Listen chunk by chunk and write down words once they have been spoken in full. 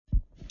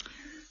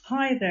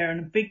Hi there,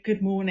 and a big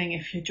good morning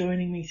if you're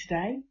joining me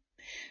today.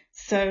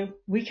 So,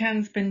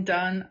 weekend's been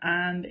done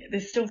and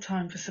there's still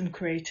time for some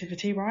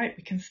creativity, right?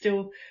 We can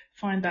still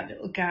find that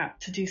little gap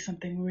to do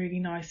something really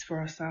nice for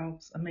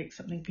ourselves and make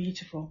something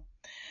beautiful.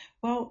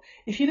 Well,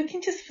 if you're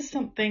looking just for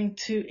something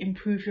to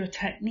improve your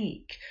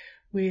technique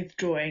with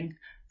drawing,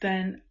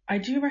 then I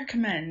do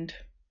recommend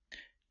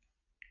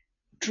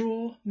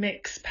Draw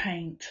Mix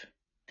Paint.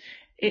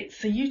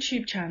 It's a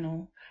YouTube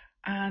channel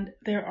and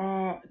there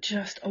are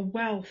just a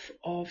wealth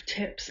of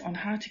tips on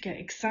how to get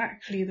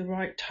exactly the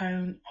right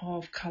tone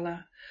of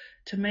colour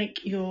to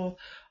make your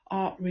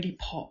art really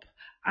pop.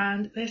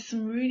 And there's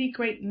some really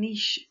great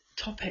niche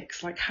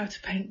topics like how to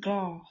paint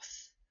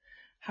glass,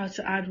 how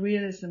to add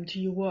realism to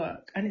your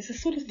work. And it's the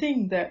sort of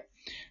thing that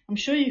I'm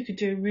sure you could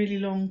do a really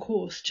long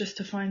course just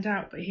to find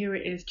out, but here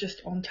it is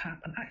just on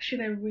tap. And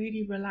actually they're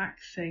really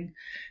relaxing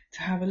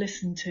to have a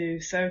listen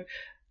to. So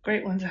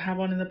great one to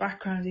have on in the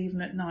background even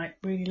at night.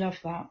 Really love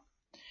that.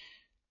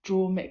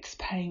 Draw Mix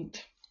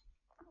Paint.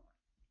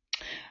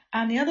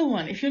 And the other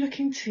one, if you're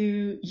looking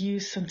to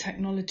use some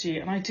technology,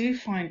 and I do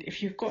find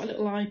if you've got a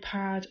little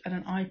iPad and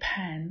an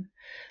iPen,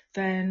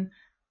 then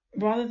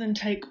rather than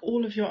take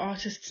all of your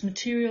artist's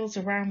materials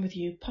around with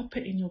you, pop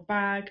it in your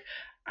bag,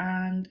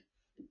 and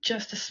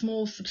just a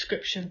small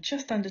subscription,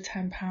 just under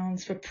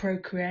 £10 for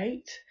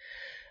Procreate,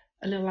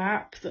 a little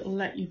app that will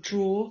let you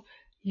draw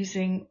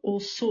using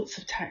all sorts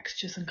of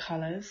textures and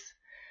colours.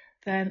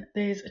 Then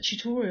there's a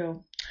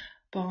tutorial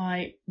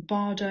by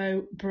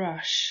Bardo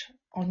Brush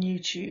on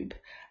YouTube,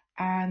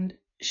 and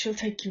she'll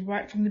take you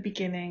right from the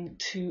beginning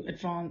to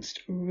advanced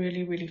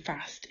really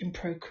fast in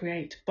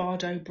Procreate.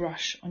 Bardo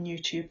Brush on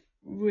YouTube.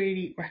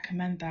 Really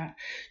recommend that.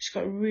 She's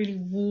got a really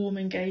warm,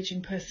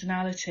 engaging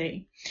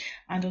personality,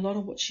 and a lot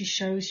of what she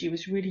shows you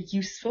is really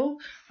useful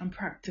and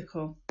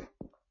practical.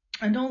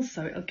 And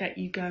also it'll get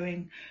you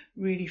going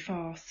really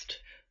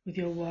fast with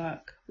your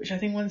work, which I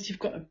think once you've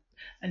got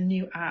a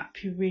new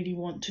app, you really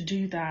want to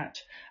do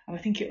that. And I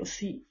think it will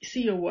see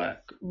your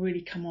work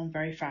really come on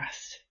very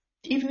fast.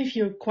 Even if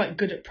you're quite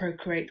good at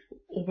Procreate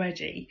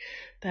already,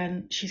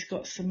 then she's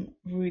got some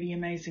really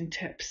amazing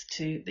tips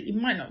too that you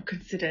might not have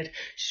considered.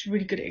 She's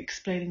really good at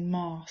explaining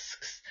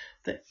masks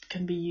that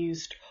can be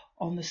used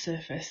on the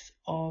surface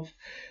of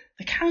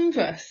the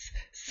canvas.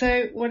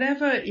 So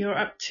whatever you're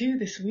up to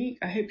this week,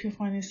 I hope you're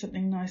finding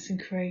something nice and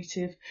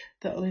creative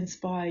that will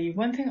inspire you.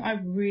 One thing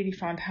I've really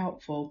found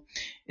helpful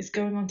is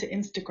going onto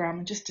Instagram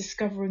and just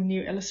discovering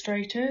new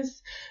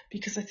illustrators,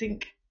 because I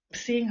think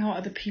seeing how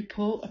other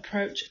people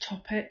approach a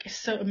topic is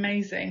so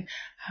amazing,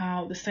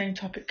 how the same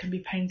topic can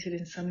be painted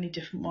in so many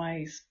different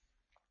ways.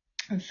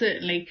 And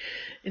certainly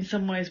in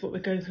some ways what we're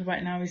going through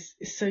right now is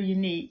so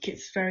unique.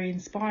 It's very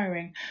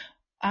inspiring.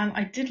 And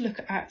I did look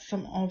at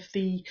some of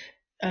the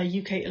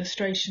UK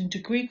illustration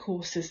degree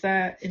courses,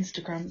 their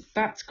Instagram.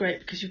 That's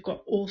great because you've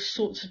got all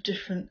sorts of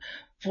different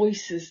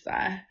voices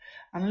there.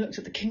 And I looked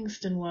at the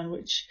Kingston one,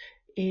 which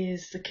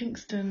is the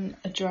Kingston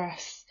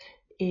address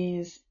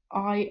is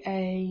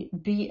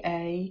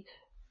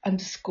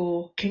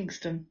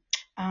IABA_Kingston.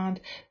 And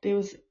there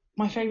was,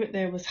 my favourite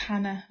there was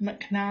Hannah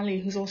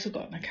McNally, who's also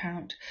got an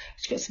account.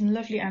 She's got some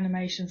lovely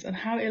animations, and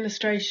how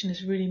illustration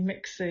is really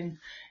mixing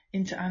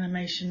into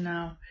animation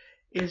now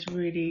is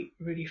really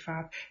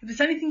fab. If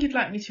there's anything you'd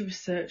like me to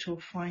research or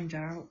find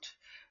out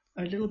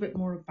a little bit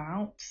more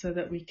about so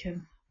that we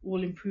can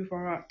all improve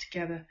our art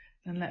together,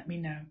 then let me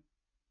know.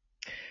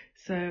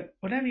 So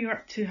whatever you're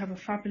up to, have a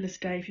fabulous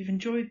day. If you've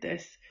enjoyed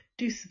this,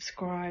 do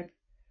subscribe,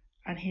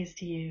 and here's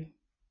to you.